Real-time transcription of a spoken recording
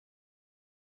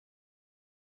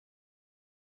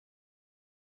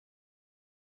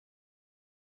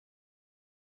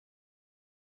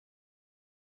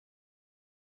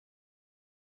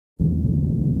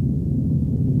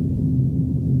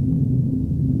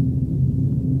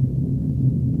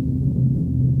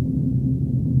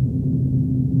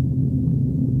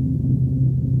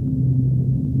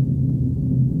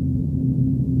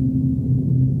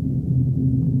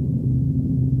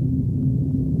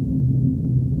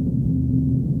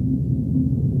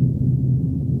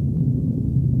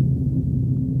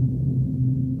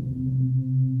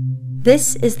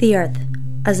This is the Earth,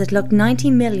 as it looked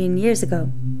 90 million years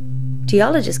ago.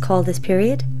 Geologists call this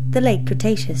period the Late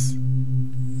Cretaceous.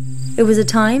 It was a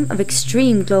time of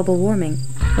extreme global warming,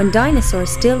 when dinosaurs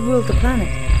still ruled the planet.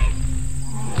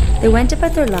 They went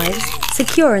about their lives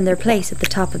secure in their place at the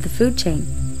top of the food chain,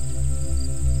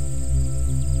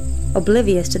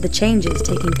 oblivious to the changes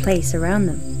taking place around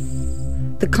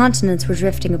them. The continents were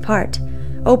drifting apart,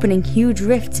 opening huge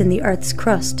rifts in the Earth's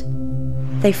crust.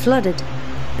 They flooded,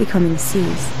 becoming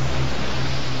seas.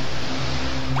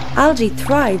 Algae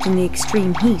thrived in the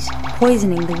extreme heat,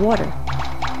 poisoning the water.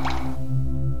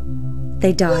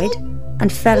 They died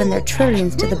and fell in their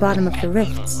trillions to the bottom of the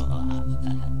rifts.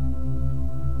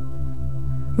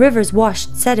 Rivers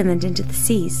washed sediment into the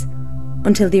seas,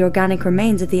 until the organic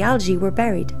remains of the algae were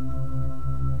buried.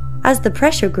 As the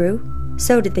pressure grew,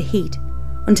 so did the heat,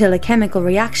 until a chemical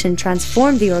reaction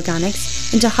transformed the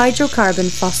organics into hydrocarbon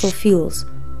fossil fuels,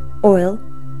 oil,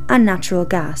 and natural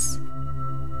gas.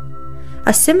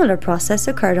 A similar process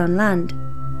occurred on land,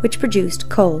 which produced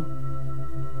coal.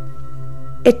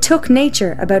 It took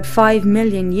nature about 5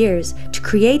 million years to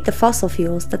create the fossil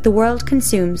fuels that the world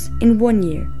consumes in 1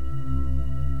 year.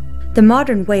 The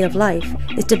modern way of life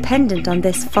is dependent on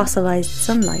this fossilized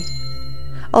sunlight,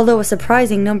 although a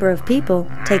surprising number of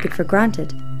people take it for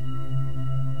granted.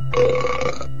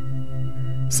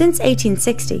 Since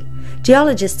 1860,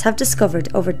 geologists have discovered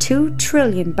over 2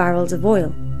 trillion barrels of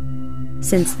oil.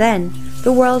 Since then,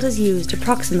 the world has used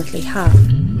approximately half.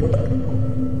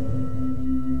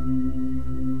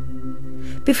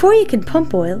 Before you can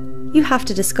pump oil, you have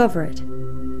to discover it.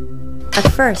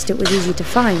 At first, it was easy to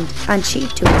find and cheap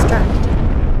to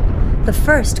extract. The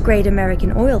first great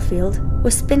American oil field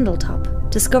was Spindletop,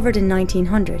 discovered in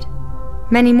 1900.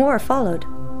 Many more followed.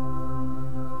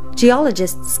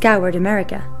 Geologists scoured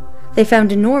America. They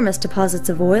found enormous deposits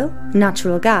of oil,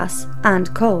 natural gas,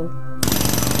 and coal.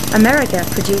 America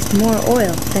produced more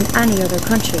oil than any other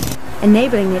country,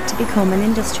 enabling it to become an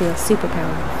industrial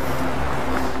superpower.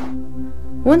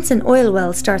 Once an oil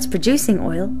well starts producing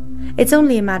oil, it's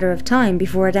only a matter of time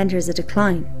before it enters a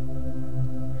decline.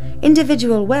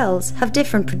 Individual wells have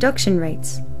different production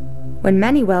rates. When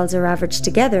many wells are averaged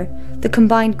together, the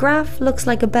combined graph looks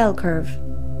like a bell curve.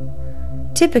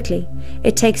 Typically,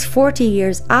 it takes 40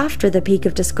 years after the peak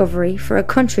of discovery for a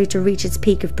country to reach its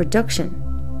peak of production,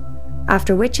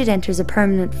 after which it enters a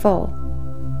permanent fall.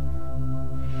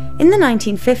 In the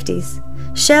 1950s,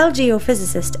 Shell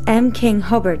geophysicist M. King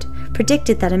Hubbard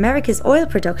predicted that America's oil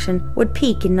production would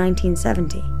peak in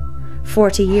 1970,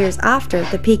 40 years after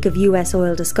the peak of US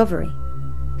oil discovery.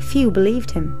 Few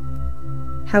believed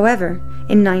him. However,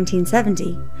 in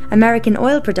 1970, American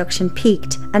oil production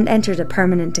peaked and entered a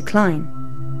permanent decline.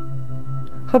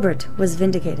 Hubbard was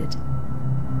vindicated.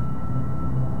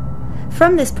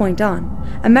 From this point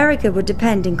on, America would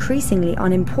depend increasingly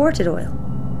on imported oil.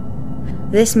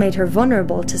 This made her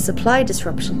vulnerable to supply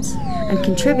disruptions and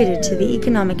contributed to the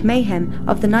economic mayhem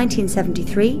of the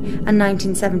 1973 and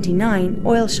 1979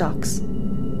 oil shocks.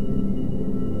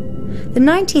 The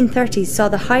 1930s saw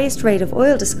the highest rate of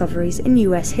oil discoveries in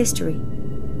US history.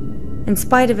 In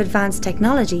spite of advanced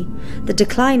technology, the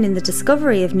decline in the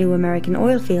discovery of new American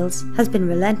oil fields has been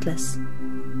relentless.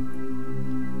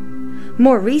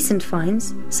 More recent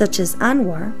finds, such as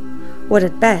Anwar, would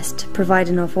at best provide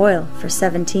enough oil for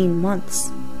 17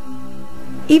 months.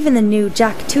 Even the new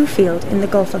Jack 2 field in the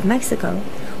Gulf of Mexico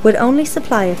would only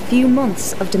supply a few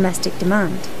months of domestic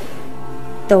demand.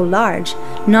 Though large,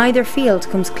 neither field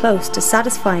comes close to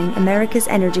satisfying America's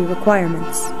energy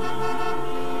requirements.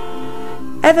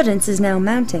 Evidence is now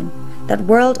mounting that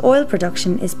world oil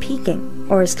production is peaking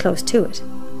or is close to it.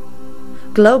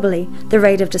 Globally, the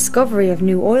rate of discovery of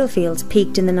new oil fields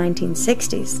peaked in the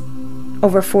 1960s.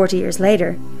 Over 40 years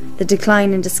later, the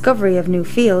decline in discovery of new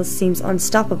fields seems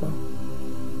unstoppable.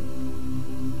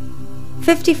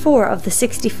 54 of the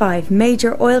 65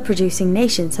 major oil-producing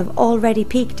nations have already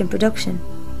peaked in production.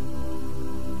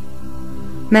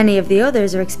 Many of the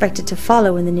others are expected to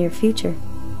follow in the near future.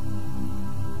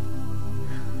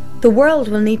 The world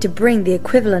will need to bring the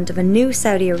equivalent of a new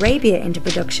Saudi Arabia into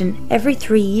production every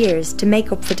 3 years to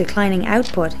make up for declining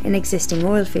output in existing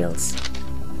oil fields.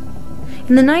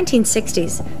 In the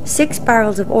 1960s, 6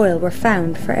 barrels of oil were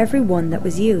found for every 1 that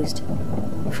was used.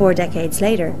 4 decades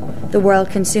later, the world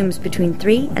consumes between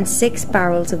 3 and 6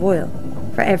 barrels of oil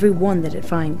for every 1 that it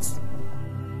finds.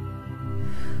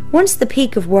 Once the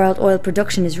peak of world oil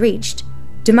production is reached,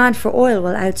 demand for oil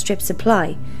will outstrip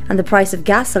supply, and the price of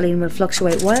gasoline will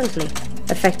fluctuate wildly,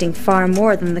 affecting far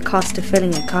more than the cost of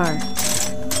filling a car.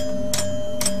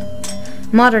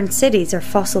 Modern cities are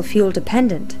fossil fuel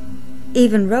dependent.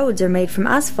 Even roads are made from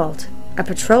asphalt, a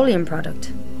petroleum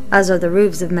product, as are the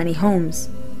roofs of many homes.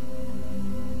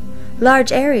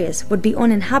 Large areas would be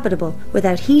uninhabitable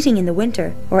without heating in the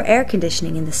winter or air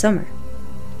conditioning in the summer.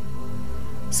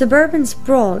 Suburban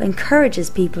sprawl encourages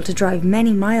people to drive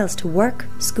many miles to work,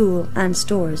 school, and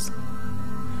stores.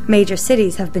 Major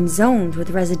cities have been zoned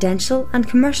with residential and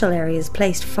commercial areas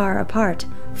placed far apart,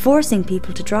 forcing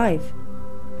people to drive.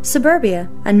 Suburbia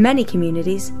and many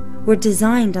communities were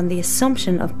designed on the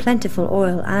assumption of plentiful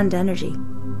oil and energy.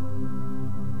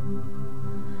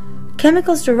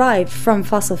 Chemicals derived from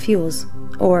fossil fuels,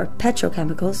 or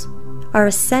petrochemicals, are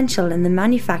essential in the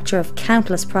manufacture of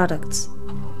countless products.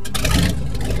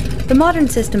 The modern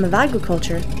system of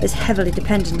agriculture is heavily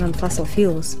dependent on fossil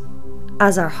fuels,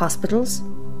 as are hospitals,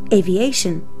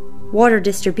 aviation, water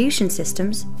distribution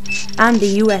systems, and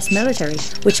the US military,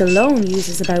 which alone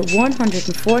uses about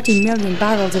 140 million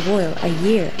barrels of oil a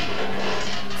year.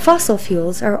 Fossil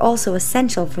fuels are also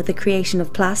essential for the creation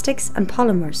of plastics and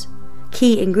polymers,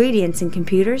 key ingredients in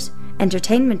computers,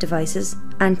 entertainment devices,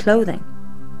 and clothing.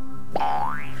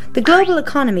 The global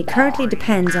economy currently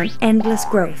depends on endless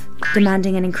growth,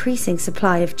 demanding an increasing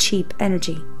supply of cheap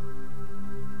energy.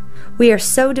 We are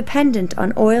so dependent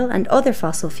on oil and other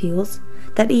fossil fuels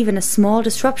that even a small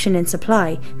disruption in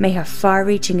supply may have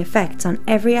far-reaching effects on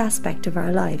every aspect of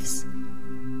our lives.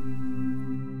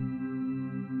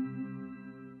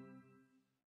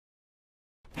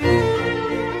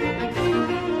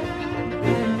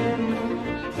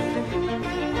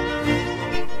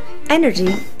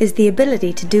 Energy is the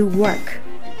ability to do work.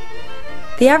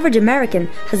 The average American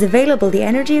has available the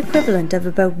energy equivalent of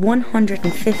about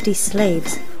 150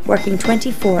 slaves working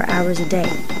 24 hours a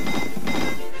day.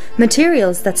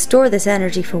 Materials that store this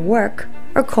energy for work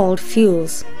are called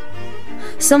fuels.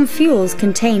 Some fuels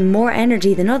contain more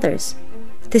energy than others.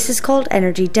 This is called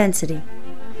energy density.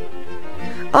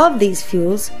 Of these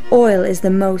fuels, oil is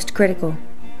the most critical.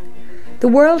 The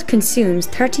world consumes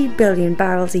 30 billion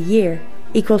barrels a year,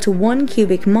 equal to 1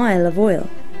 cubic mile of oil,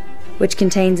 which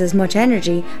contains as much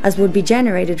energy as would be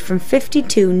generated from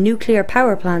 52 nuclear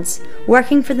power plants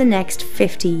working for the next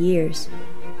 50 years.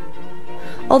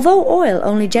 Although oil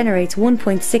only generates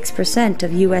 1.6%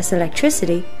 of US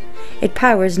electricity, it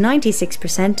powers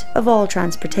 96% of all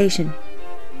transportation.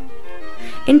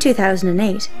 In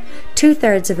 2008,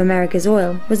 2/3 of America's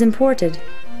oil was imported.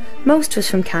 Most was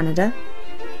from Canada,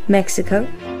 Mexico,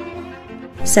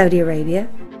 Saudi Arabia,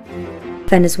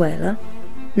 Venezuela,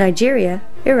 Nigeria,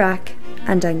 Iraq,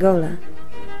 and Angola.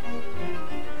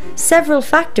 Several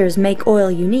factors make oil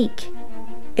unique.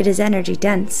 It is energy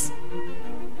dense.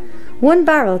 1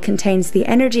 barrel contains the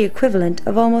energy equivalent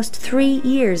of almost 3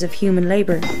 years of human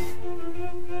labour.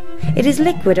 It is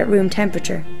liquid at room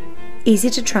temperature, easy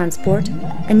to transport,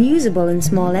 and usable in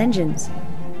small engines.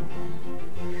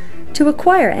 To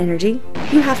acquire energy,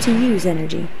 you have to use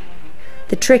energy.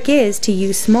 The trick is to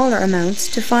use smaller amounts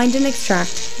to find and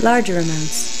extract larger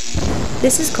amounts.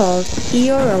 This is called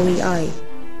EROEI,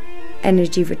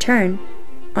 energy return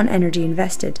on energy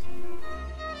invested.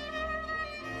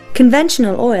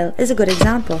 Conventional oil is a good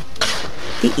example.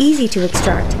 The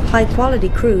easy-to-extract, high-quality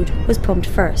crude was pumped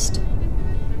first.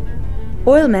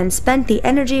 Oilmen spent the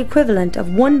energy equivalent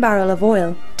of 1 barrel of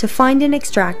oil to find and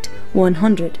extract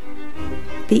 100.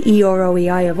 The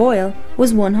EROEI of oil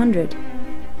was 100.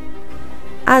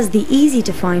 As the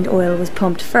easy-to-find oil was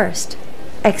pumped first,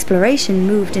 exploration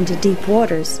moved into deep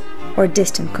waters, or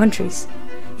distant countries,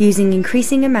 using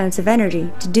increasing amounts of energy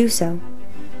to do so.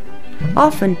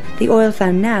 Often, the oil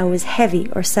found now is heavy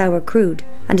or sour crude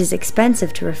and is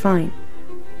expensive to refine.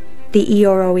 The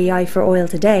EROEI for oil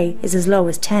today is as low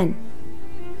as 10.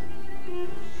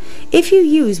 If you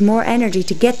use more energy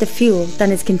to get the fuel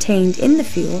than is contained in the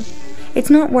fuel, it's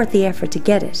not worth the effort to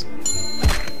get it.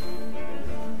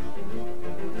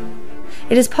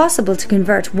 It is possible to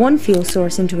convert one fuel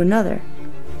source into another.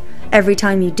 Every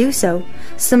time you do so,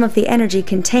 some of the energy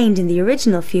contained in the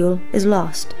original fuel is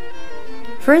lost.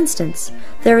 For instance,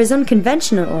 there is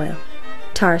unconventional oil,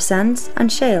 tar sands and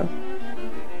shale.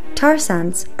 Tar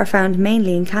sands are found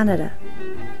mainly in Canada.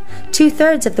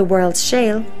 2/3 of the world's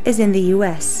shale is in the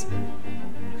US.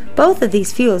 Both of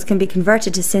these fuels can be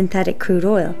converted to synthetic crude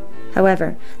oil.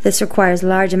 However, this requires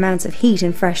large amounts of heat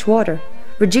in fresh water,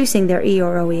 reducing their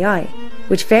EROEI,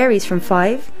 which varies from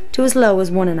 5 to as low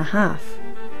as 1.5.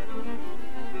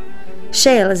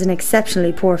 Shale is an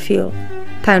exceptionally poor fuel,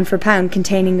 pound for pound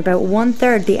containing about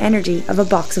 1/3 the energy of a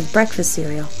box of breakfast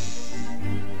cereal.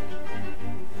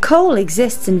 Coal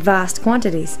exists in vast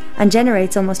quantities and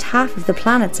generates almost half of the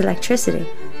planet's electricity.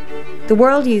 The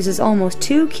world uses almost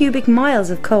 2 cubic miles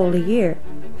of coal a year.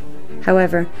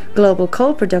 However, global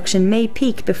coal production may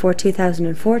peak before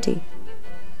 2040.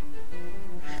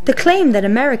 The claim that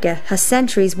America has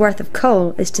centuries' worth of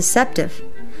coal is deceptive,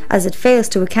 as it fails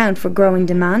to account for growing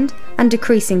demand and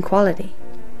decreasing quality.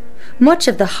 Much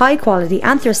of the high-quality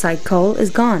anthracite coal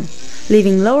is gone,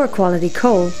 leaving lower-quality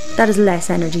coal that is less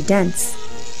energy-dense.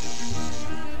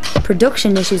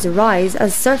 Production issues arise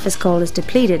as surface coal is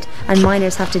depleted and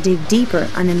miners have to dig deeper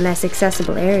and in less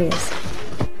accessible areas.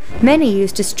 Many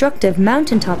use destructive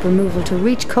mountaintop removal to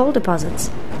reach coal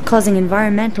deposits, causing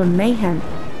environmental mayhem.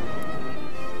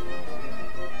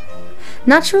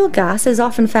 Natural gas is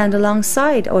often found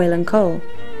alongside oil and coal.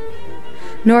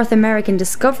 North American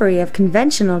discovery of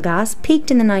conventional gas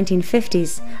peaked in the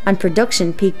 1950s and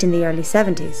production peaked in the early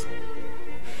 70s.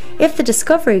 If the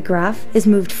discovery graph is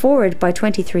moved forward by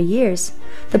 23 years,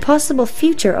 the possible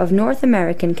future of North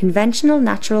American conventional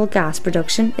natural gas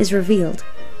production is revealed.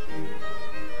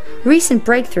 Recent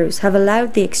breakthroughs have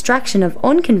allowed the extraction of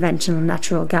unconventional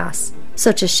natural gas,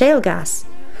 such as shale gas,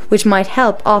 which might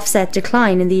help offset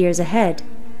decline in the years ahead.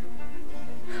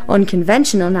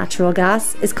 Unconventional natural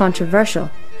gas is controversial,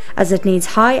 as it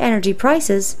needs high energy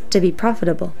prices to be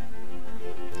profitable.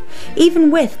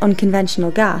 Even with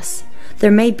unconventional gas,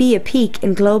 there may be a peak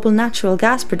in global natural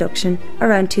gas production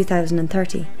around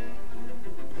 2030.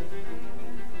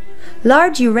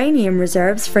 Large uranium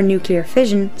reserves for nuclear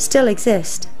fission still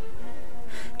exist.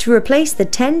 To replace the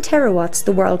 10 terawatts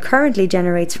the world currently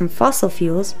generates from fossil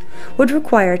fuels would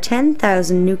require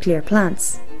 10,000 nuclear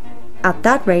plants. At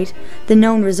that rate, the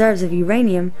known reserves of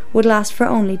uranium would last for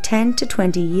only 10 to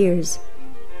 20 years.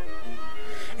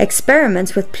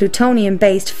 Experiments with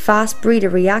plutonium-based fast breeder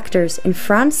reactors in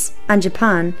France and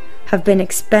Japan have been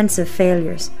expensive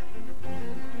failures.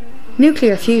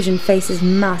 Nuclear fusion faces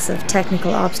massive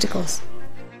technical obstacles.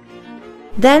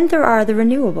 Then there are the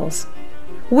renewables.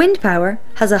 Wind power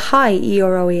has a high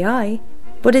EROEI,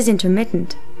 but is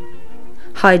intermittent.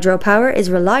 Hydropower is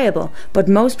reliable, but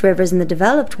most rivers in the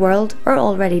developed world are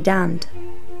already dammed.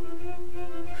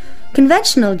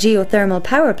 Conventional geothermal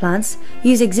power plants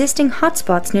use existing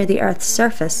hotspots near the Earth's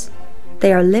surface.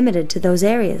 They are limited to those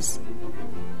areas.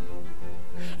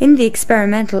 In the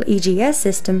experimental EGS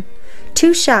system,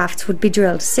 2 shafts would be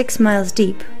drilled 6 miles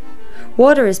deep.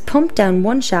 Water is pumped down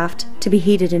one shaft to be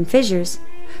heated in fissures,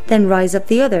 then rise up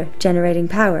the other, generating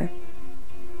power.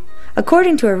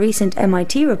 According to a recent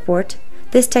MIT report,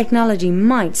 this technology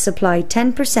might supply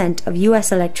 10% of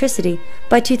US electricity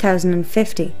by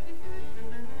 2050.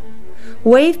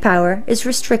 Wave power is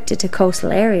restricted to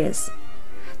coastal areas.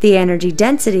 The energy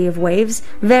density of waves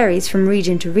varies from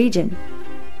region to region.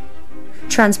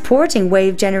 Transporting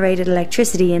wave-generated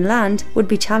electricity inland would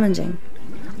be challenging.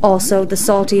 Also, the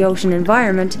salty ocean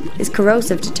environment is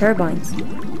corrosive to turbines.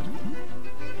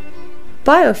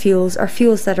 Biofuels are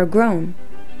fuels that are grown.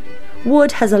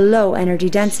 Wood has a low energy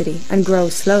density and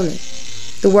grows slowly.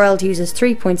 The world uses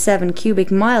 3.7 cubic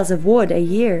miles of wood a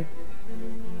year.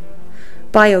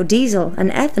 Biodiesel and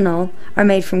ethanol are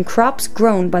made from crops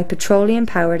grown by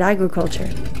petroleum-powered agriculture.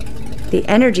 The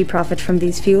energy profit from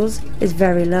these fuels is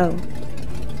very low.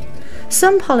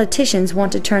 Some politicians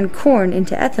want to turn corn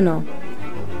into ethanol.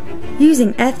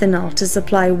 Using ethanol to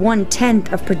supply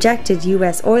 1/10 of projected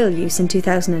US oil use in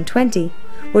 2020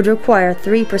 would require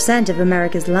 3% of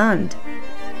America's land.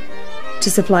 To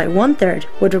supply 1/3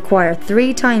 would require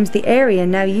 3 times the area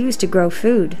now used to grow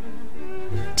food.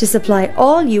 To supply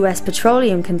all US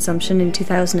petroleum consumption in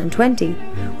 2020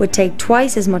 would take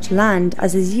twice as much land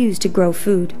as is used to grow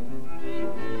food.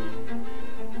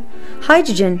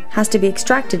 Hydrogen has to be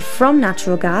extracted from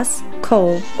natural gas,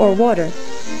 coal or water,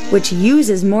 which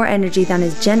uses more energy than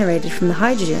is generated from the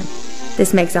hydrogen.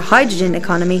 This makes a hydrogen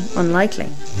economy unlikely.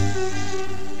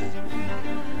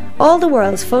 All the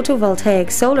world's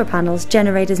photovoltaic solar panels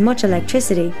generate as much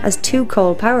electricity as 2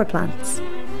 coal power plants.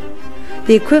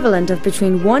 The equivalent of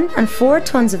between 1 and 4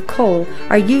 tons of coal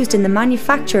are used in the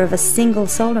manufacture of a single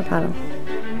solar panel.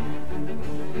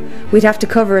 We'd have to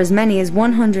cover as many as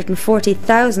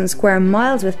 140,000 square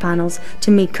miles with panels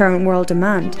to meet current world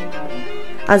demand.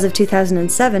 As of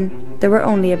 2007, there were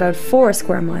only about 4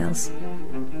 square miles.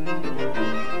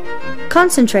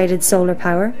 Concentrated solar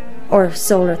power, or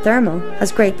solar thermal,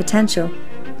 has great potential,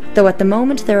 though at the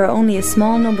moment there are only a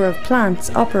small number of plants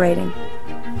operating.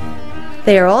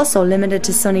 They are also limited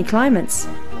to sunny climates,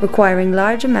 requiring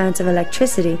large amounts of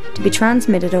electricity to be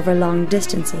transmitted over long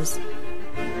distances.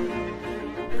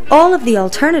 All of the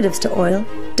alternatives to oil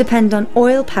depend on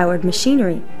oil-powered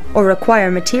machinery, or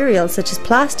require materials such as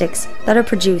plastics that are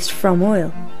produced from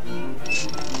oil.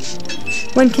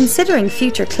 When considering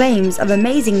future claims of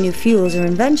amazing new fuels or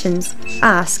inventions,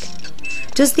 ask,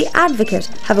 does the advocate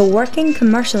have a working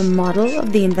commercial model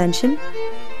of the invention?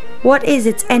 What is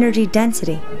its energy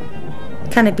density?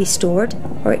 Can it be stored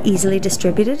or easily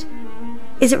distributed?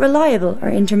 Is it reliable or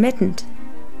intermittent?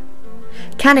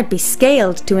 Can it be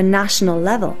scaled to a national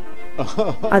level?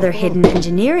 Are there hidden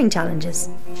engineering challenges?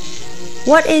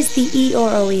 What is the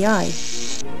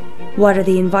EROEI? What are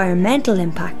the environmental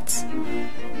impacts?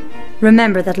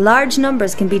 Remember that large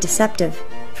numbers can be deceptive.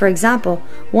 For example,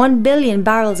 1 billion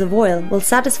barrels of oil will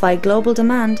satisfy global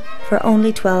demand for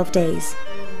only 12 days.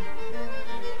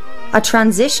 A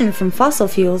transition from fossil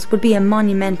fuels would be a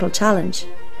monumental challenge.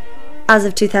 As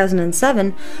of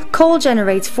 2007, coal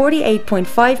generates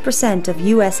 48.5% of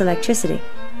US electricity.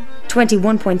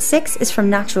 21.6% is from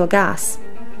natural gas.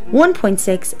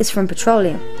 1.6% is from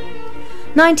petroleum.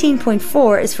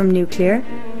 19.4% is from nuclear.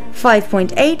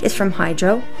 5.8% is from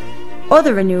hydro.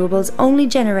 Other renewables only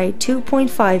generate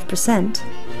 2.5%.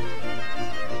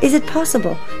 Is it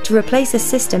possible to replace a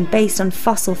system based on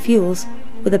fossil fuels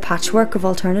with a patchwork of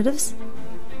alternatives?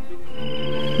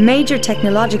 Major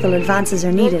technological advances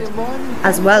are needed,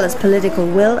 as well as political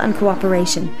will and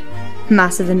cooperation,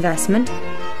 massive investment,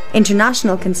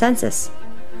 international consensus,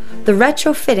 the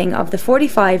retrofitting of the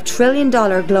 $45 trillion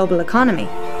global economy,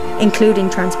 including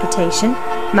transportation,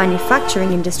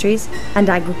 manufacturing industries, and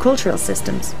agricultural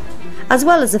systems, as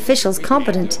well as officials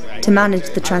competent to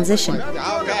manage the transition.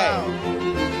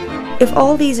 If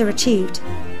all these are achieved,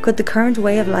 could the current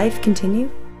way of life continue?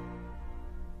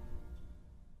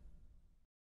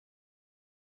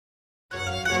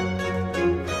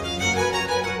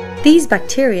 These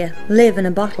bacteria live in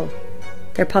a bottle.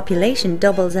 Their population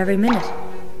doubles every minute.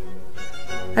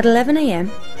 At 11 AM,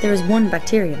 there is one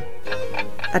bacterium.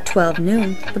 At 12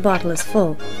 noon, the bottle is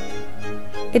full.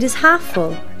 It is half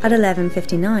full at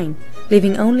 11:59,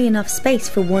 leaving only enough space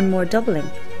for one more doubling.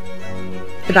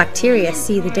 The bacteria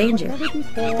see the danger.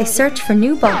 They search for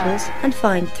new bottles and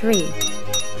find 3.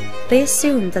 They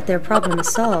assume that their problem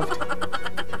is solved.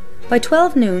 By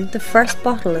 12 noon, the first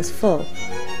bottle is full.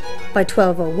 By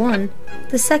 12:01,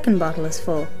 the second bottle is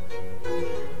full.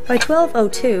 By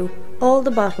 12:02, all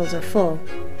the bottles are full.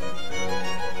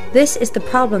 This is the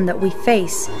problem that we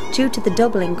face due to the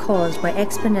doubling caused by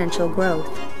exponential growth.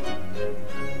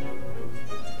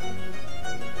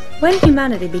 When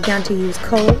humanity began to use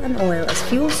coal and oil as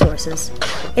fuel sources,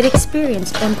 it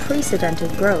experienced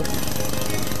unprecedented growth.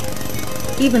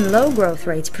 Even low growth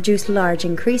rates produce large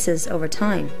increases over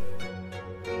time.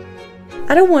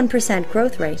 At a 1%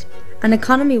 growth rate, an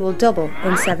economy will double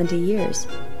in 70 years.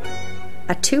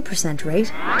 At 2%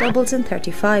 rate, doubles in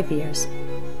 35 years.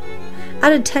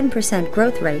 At a 10%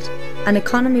 growth rate, an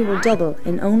economy will double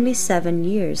in only 7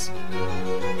 years.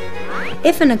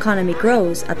 If an economy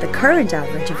grows at the current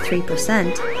average of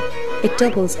 3%, it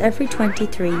doubles every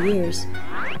 23 years.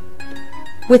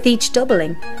 With each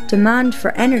doubling, demand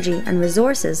for energy and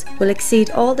resources will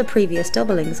exceed all the previous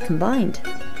doublings combined.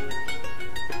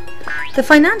 The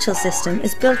financial system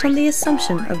is built on the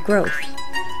assumption of growth,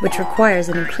 which requires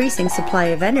an increasing supply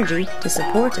of energy to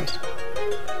support it.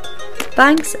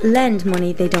 Banks lend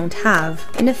money they don't have,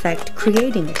 in effect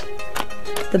creating it.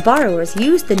 The borrowers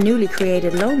use the newly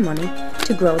created loan money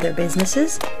to grow their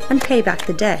businesses and pay back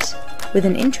the debt, with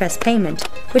an interest payment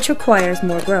which requires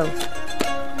more growth.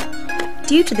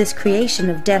 Due to this creation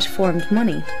of debt-formed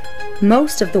money,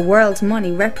 most of the world's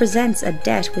money represents a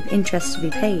debt with interest to be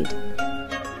paid.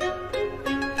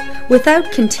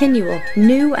 Without continual,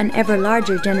 new and ever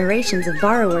larger generations of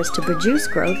borrowers to produce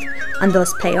growth and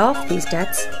thus pay off these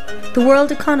debts, the world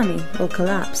economy will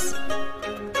collapse.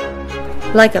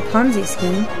 Like a Ponzi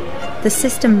scheme, the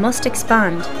system must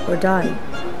expand or die.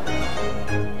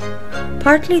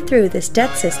 Partly through this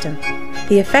debt system,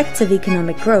 the effects of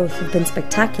economic growth have been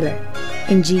spectacular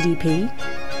in GDP,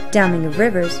 damming of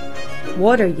rivers,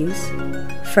 water use,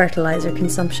 fertilizer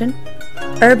consumption,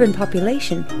 urban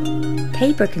population,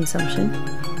 paper consumption,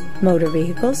 motor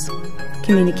vehicles,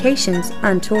 communications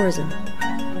and tourism.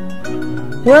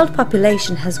 World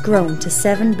population has grown to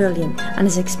 7 billion and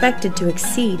is expected to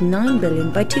exceed 9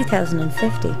 billion by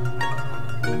 2050.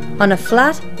 On a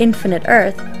flat, infinite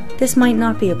Earth, this might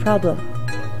not be a problem.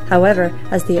 However,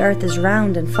 as the Earth is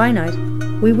round and finite,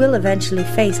 we will eventually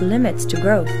face limits to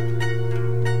growth.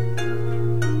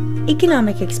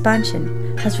 Economic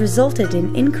expansion has resulted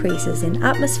in increases in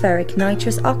atmospheric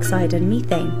nitrous oxide and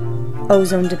methane,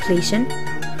 ozone depletion,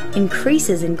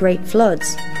 increases in great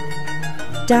floods,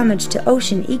 damage to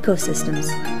ocean ecosystems,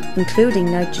 including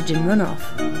nitrogen runoff,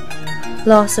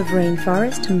 loss of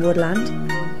rainforest and woodland,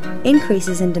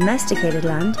 increases in domesticated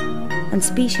land, and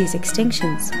species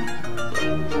extinctions.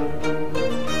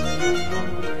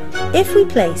 If we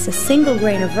place a single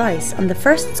grain of rice on the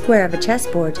first square of a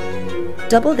chessboard,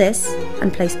 double this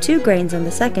and place 2 grains on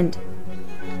the second,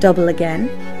 Double again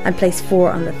and place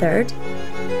 4 on the third.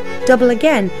 Double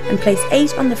again and place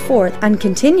 8 on the fourth, and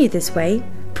continue this way,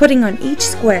 putting on each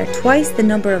square twice the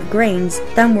number of grains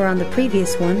than were on the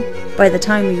previous one. By the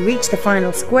time we reach the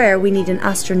final square, we need an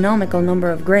astronomical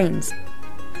number of grains.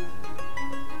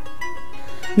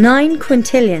 9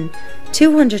 quintillion,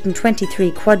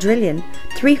 223 quadrillion,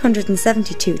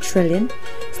 372 trillion,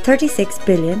 36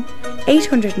 billion,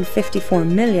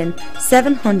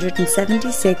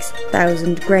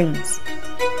 854,776,000 grains.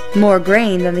 More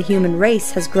grain than the human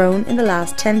race has grown in the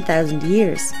last 10,000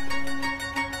 years.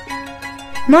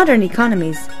 Modern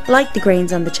economies, like the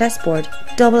grains on the chessboard,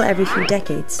 double every few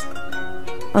decades.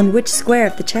 On which square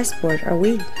of the chessboard are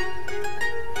we?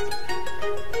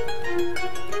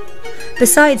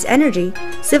 Besides energy,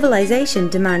 civilization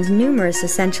demands numerous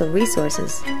essential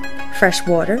resources: fresh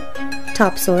water,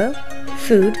 topsoil,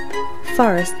 food,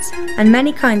 forests, and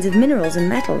many kinds of minerals and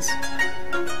metals.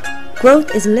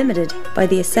 Growth is limited by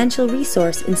the essential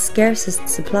resource in scarcest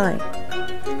supply.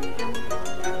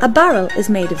 A barrel is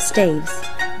made of staves,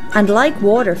 and like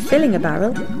water filling a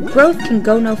barrel, growth can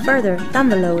go no further than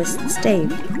the lowest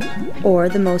stave, or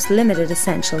the most limited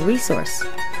essential resource.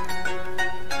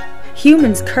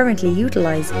 Humans currently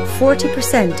utilize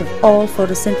 40% of all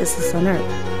photosynthesis on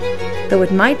Earth. Though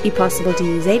it might be possible to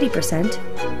use 80%,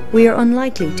 we are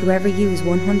unlikely to ever use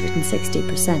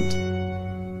 160%.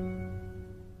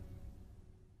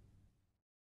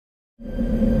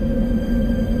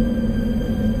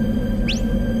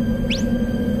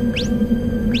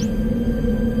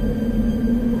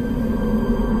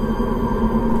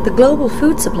 The global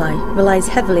food supply relies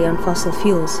heavily on fossil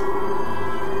fuels.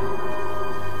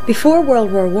 Before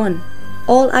World War I,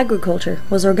 all agriculture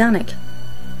was organic.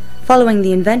 Following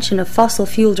the invention of fossil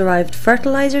fuel-derived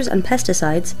fertilizers and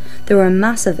pesticides, there were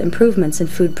massive improvements in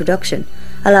food production,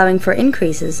 allowing for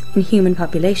increases in human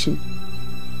population.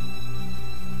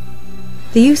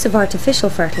 The use of artificial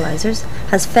fertilizers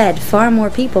has fed far more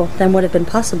people than would have been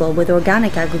possible with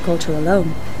organic agriculture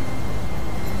alone.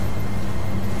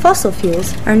 Fossil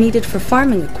fuels are needed for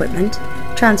farming equipment,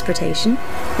 transportation,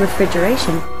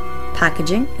 refrigeration,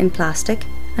 packaging in plastic,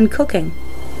 and cooking.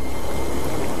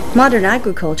 Modern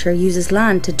agriculture uses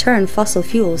land to turn fossil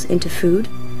fuels into food,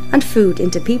 and food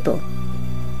into people.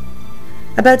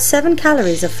 About 7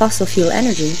 calories of fossil fuel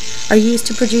energy are used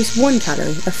to produce 1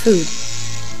 calorie of food.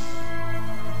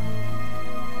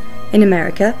 In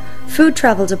America, food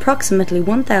travels approximately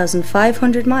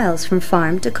 1,500 miles from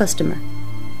farm to customer.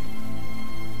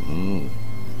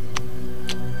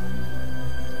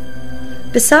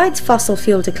 Besides fossil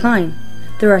fuel decline,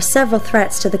 there are several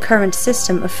threats to the current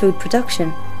system of food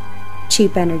production.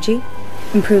 Cheap energy,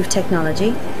 improved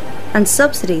technology, and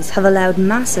subsidies have allowed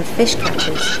massive fish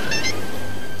catches.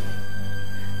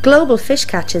 Global fish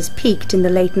catches peaked in the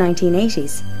late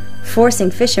 1980s, forcing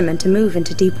fishermen to move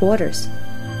into deep waters.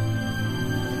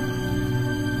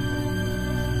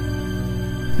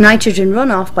 Nitrogen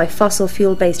runoff by fossil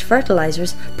fuel-based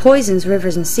fertilizers poisons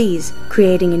rivers and seas,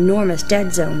 creating enormous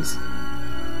dead zones.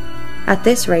 At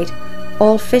this rate,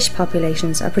 all fish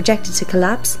populations are projected to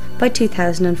collapse by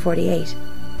 2048.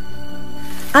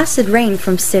 Acid rain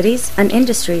from cities and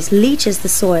industries leaches the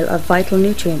soil of vital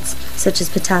nutrients such as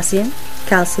potassium,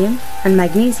 calcium, and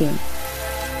magnesium.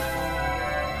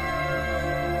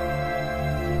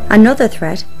 Another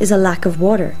threat is a lack of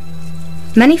water.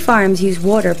 Many farms use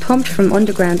water pumped from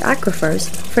underground aquifers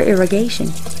for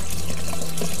irrigation.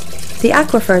 The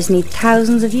aquifers need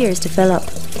thousands of years to fill up,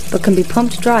 but can be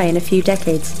pumped dry in a few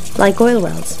decades, like oil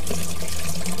wells.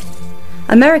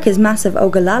 America's massive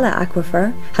Ogallala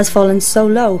aquifer has fallen so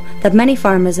low that many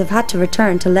farmers have had to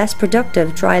return to less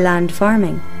productive dry land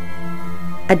farming.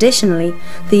 Additionally,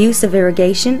 the use of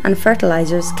irrigation and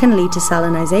fertilizers can lead to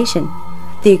salinization,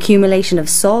 the accumulation of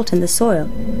salt in the soil.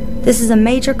 This is a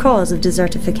major cause of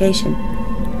desertification.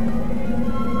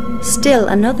 Still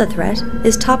another threat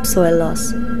is topsoil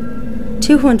loss.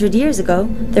 200 years ago,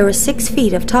 there were 6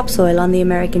 feet of topsoil on the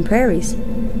American prairies.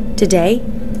 Today,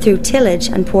 through tillage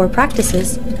and poor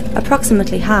practices,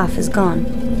 approximately half is gone.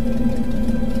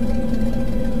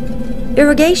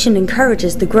 Irrigation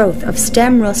encourages the growth of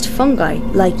stem rust fungi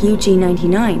like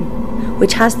UG99,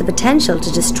 which has the potential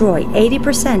to destroy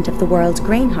 80% of the world's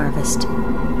grain harvest.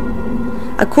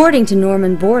 According to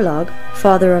Norman Borlaug,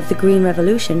 father of the Green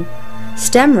Revolution,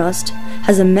 stem rust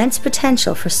has immense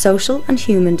potential for social and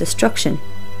human destruction.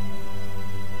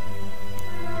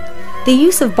 The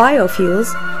use of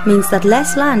biofuels means that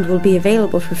less land will be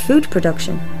available for food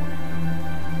production.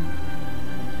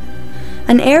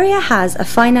 An area has a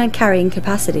finite carrying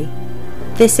capacity.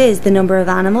 This is the number of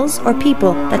animals or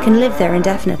people that can live there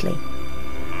indefinitely.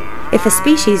 If a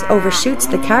species overshoots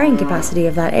the carrying capacity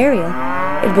of that area,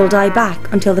 it will die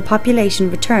back until the population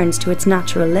returns to its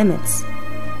natural limits.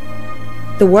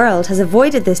 The world has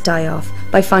avoided this die-off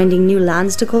by finding new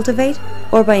lands to cultivate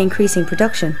or by increasing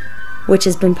production, which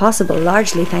has been possible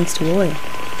largely thanks to oil.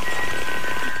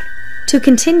 To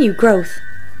continue growth,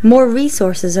 more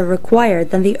resources are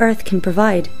required than the Earth can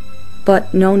provide,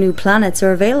 but no new planets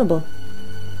are available.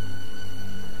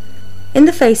 In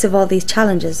the face of all these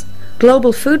challenges,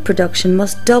 global food production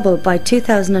must double by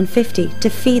 2050 to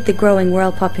feed the growing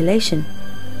world population.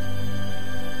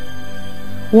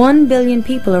 1 billion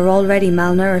people are already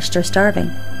malnourished or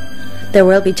starving. There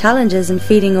will be challenges in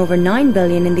feeding over 9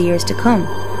 billion in the years to come,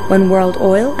 when world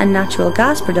oil and natural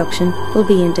gas production will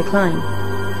be in decline.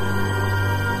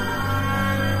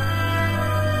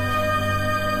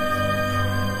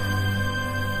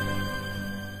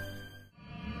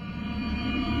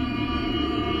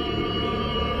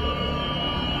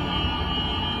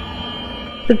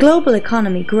 The global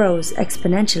economy grows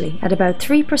exponentially at about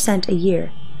 3% a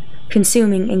year,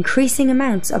 consuming increasing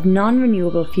amounts of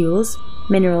non-renewable fuels,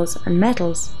 minerals and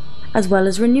metals, as well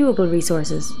as renewable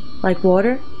resources like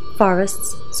water,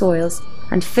 forests, soils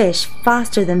and fish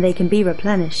faster than they can be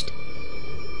replenished.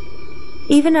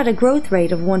 Even at a growth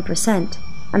rate of 1%,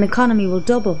 an economy will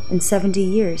double in 70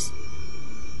 years.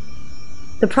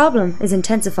 The problem is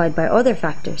intensified by other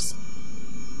factors.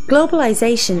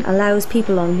 Globalization allows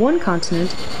people on one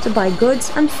continent to buy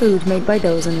goods and food made by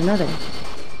those on another.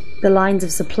 The lines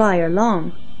of supply are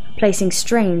long, placing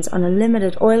strains on a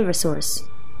limited oil resource.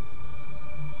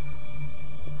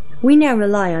 We now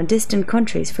rely on distant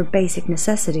countries for basic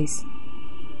necessities.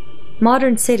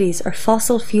 Modern cities are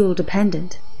fossil fuel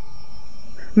dependent.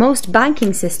 Most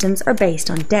banking systems are based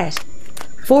on debt,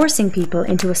 forcing people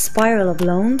into a spiral of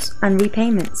loans and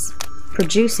repayments,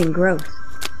 producing growth.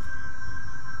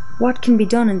 What can be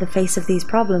done in the face of these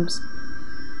problems?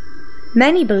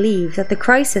 Many believe that the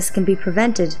crisis can be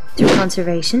prevented through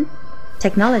conservation,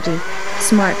 technology,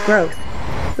 smart growth,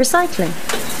 recycling,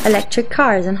 electric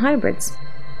cars and hybrids,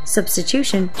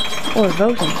 substitution, or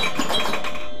voting.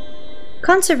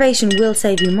 Conservation will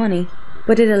save you money,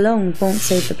 but it alone won't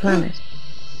save the planet.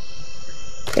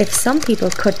 If some people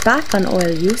cut back on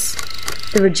oil use,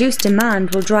 the reduced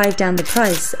demand will drive down the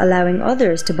price, allowing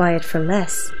others to buy it for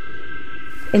less.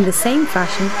 In the same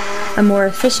fashion, a more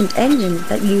efficient engine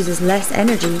that uses less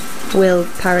energy will,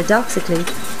 paradoxically,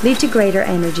 lead to greater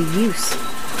energy use.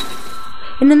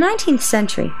 In the 19th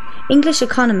century, English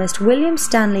economist William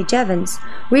Stanley Jevons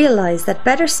realized that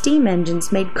better steam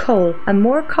engines made coal a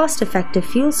more cost-effective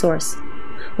fuel source,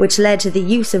 which led to the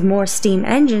use of more steam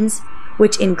engines,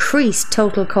 which increased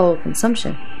total coal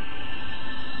consumption.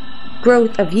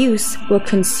 Growth of use will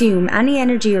consume any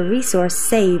energy or resource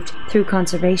saved through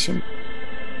conservation.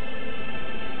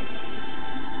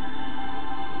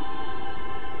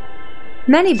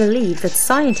 Many believe that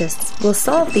scientists will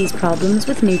solve these problems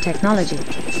with new technology.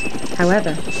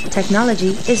 However,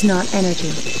 technology is not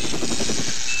energy.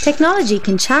 Technology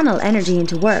can channel energy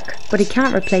into work, but it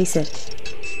can't replace it.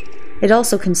 It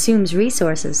also consumes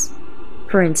resources.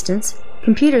 For instance,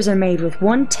 computers are made with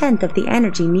 1/10 of the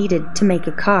energy needed to make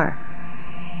a car.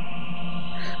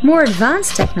 More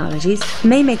advanced technologies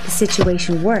may make the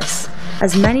situation worse,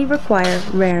 as many require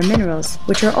rare minerals,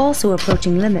 which are also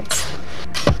approaching limits.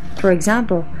 For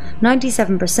example,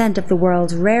 97% of the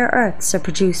world's rare earths are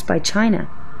produced by China,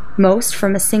 most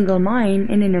from a single mine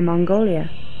in Inner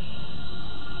Mongolia.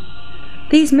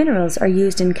 These minerals are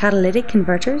used in catalytic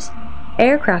converters,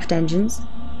 aircraft engines,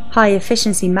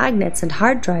 high-efficiency magnets and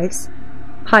hard drives,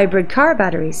 hybrid car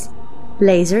batteries,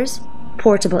 lasers,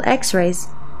 portable X-rays,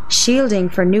 shielding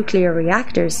for nuclear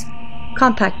reactors,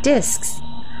 compact discs,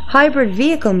 hybrid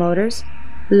vehicle motors,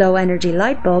 low-energy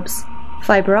light bulbs,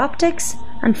 fiber optics,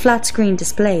 and flat-screen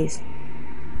displays.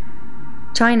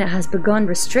 China has begun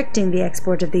restricting the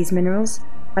export of these minerals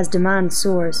as demand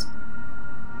soars.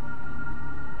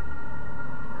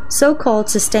 So-called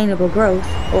sustainable growth,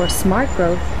 or smart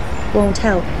growth, won't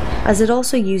help, as it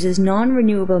also uses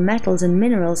non-renewable metals and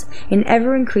minerals in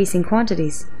ever-increasing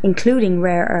quantities, including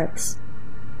rare earths.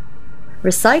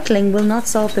 Recycling will not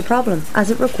solve the problem,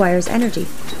 as it requires energy,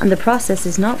 and the process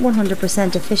is not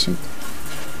 100% efficient.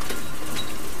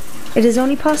 It is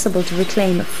only possible to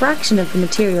reclaim a fraction of the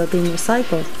material being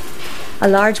recycled. A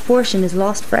large portion is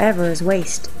lost forever as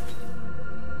waste.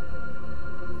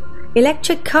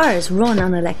 Electric cars run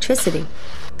on electricity.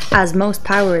 As most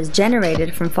power is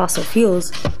generated from fossil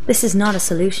fuels, this is not a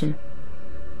solution.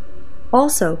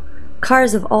 Also,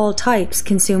 cars of all types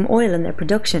consume oil in their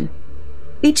production.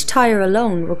 Each tire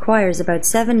alone requires about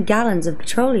 7 gallons of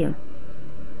petroleum.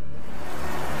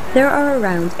 There are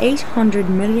around 800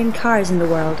 million cars in the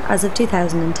world as of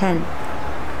 2010.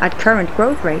 At current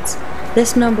growth rates,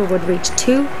 this number would reach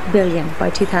 2 billion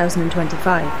by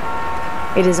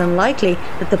 2025. It is unlikely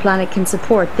that the planet can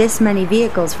support this many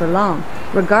vehicles for long,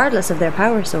 regardless of their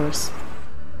power source.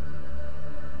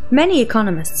 Many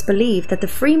economists believe that the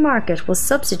free market will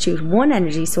substitute one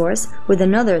energy source with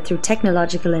another through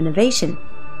technological innovation.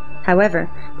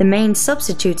 However, the main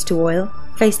substitutes to oil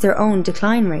face their own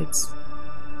decline rates.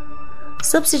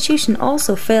 Substitution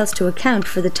also fails to account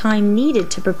for the time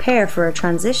needed to prepare for a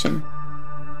transition.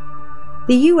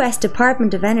 The US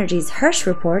Department of Energy's Hirsch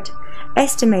report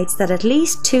estimates that at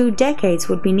least 2 decades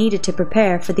would be needed to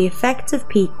prepare for the effects of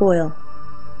peak oil.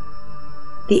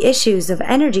 The issues of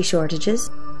energy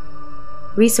shortages,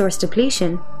 resource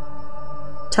depletion,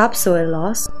 topsoil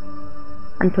loss,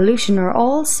 and pollution are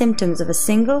all symptoms of a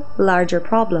single, larger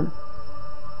problem: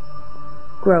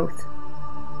 growth.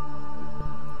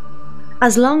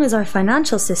 As long as our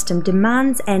financial system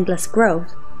demands endless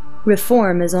growth,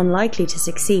 reform is unlikely to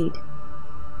succeed.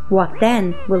 What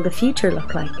then will the future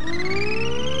look like?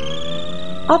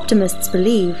 Optimists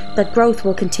believe that growth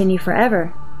will continue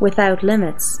forever, without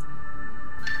limits.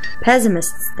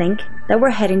 Pessimists think that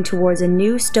we're heading towards a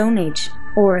new Stone Age,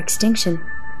 or extinction.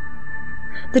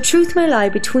 The truth may lie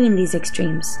between these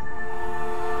extremes.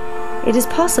 It is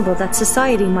possible that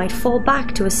society might fall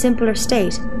back to a simpler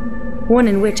state, one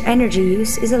in which energy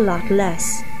use is a lot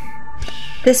less.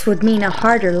 This would mean a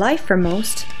harder life for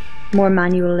most, more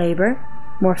manual labour,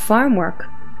 more farm work,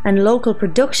 and local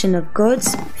production of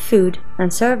goods, food,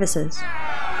 and services.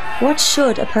 What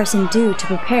should a person do to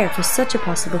prepare for such a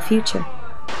possible future?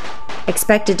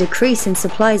 Expect a decrease in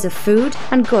supplies of food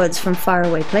and goods from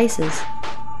faraway places.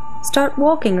 Start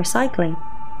walking or cycling.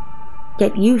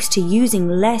 Get used to using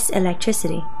less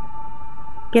electricity.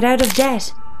 Get out of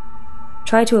debt.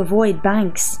 Try to avoid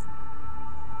banks.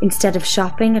 Instead of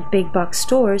shopping at big box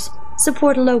stores,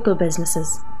 support local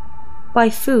businesses. Buy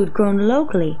food grown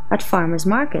locally at farmers'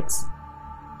 markets.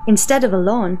 Instead of a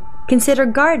lawn, consider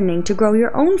gardening to grow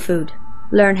your own food.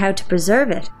 Learn how to preserve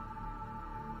it.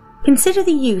 Consider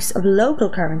the use of local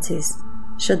currencies,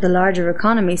 should the larger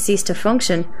economy cease to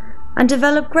function, and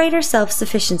develop greater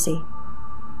self-sufficiency.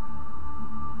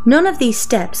 None of these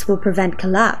steps will prevent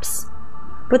collapse,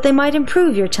 but they might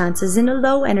improve your chances in a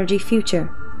low-energy future,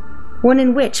 one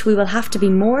in which we will have to be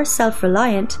more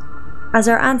self-reliant, as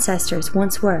our ancestors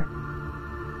once were.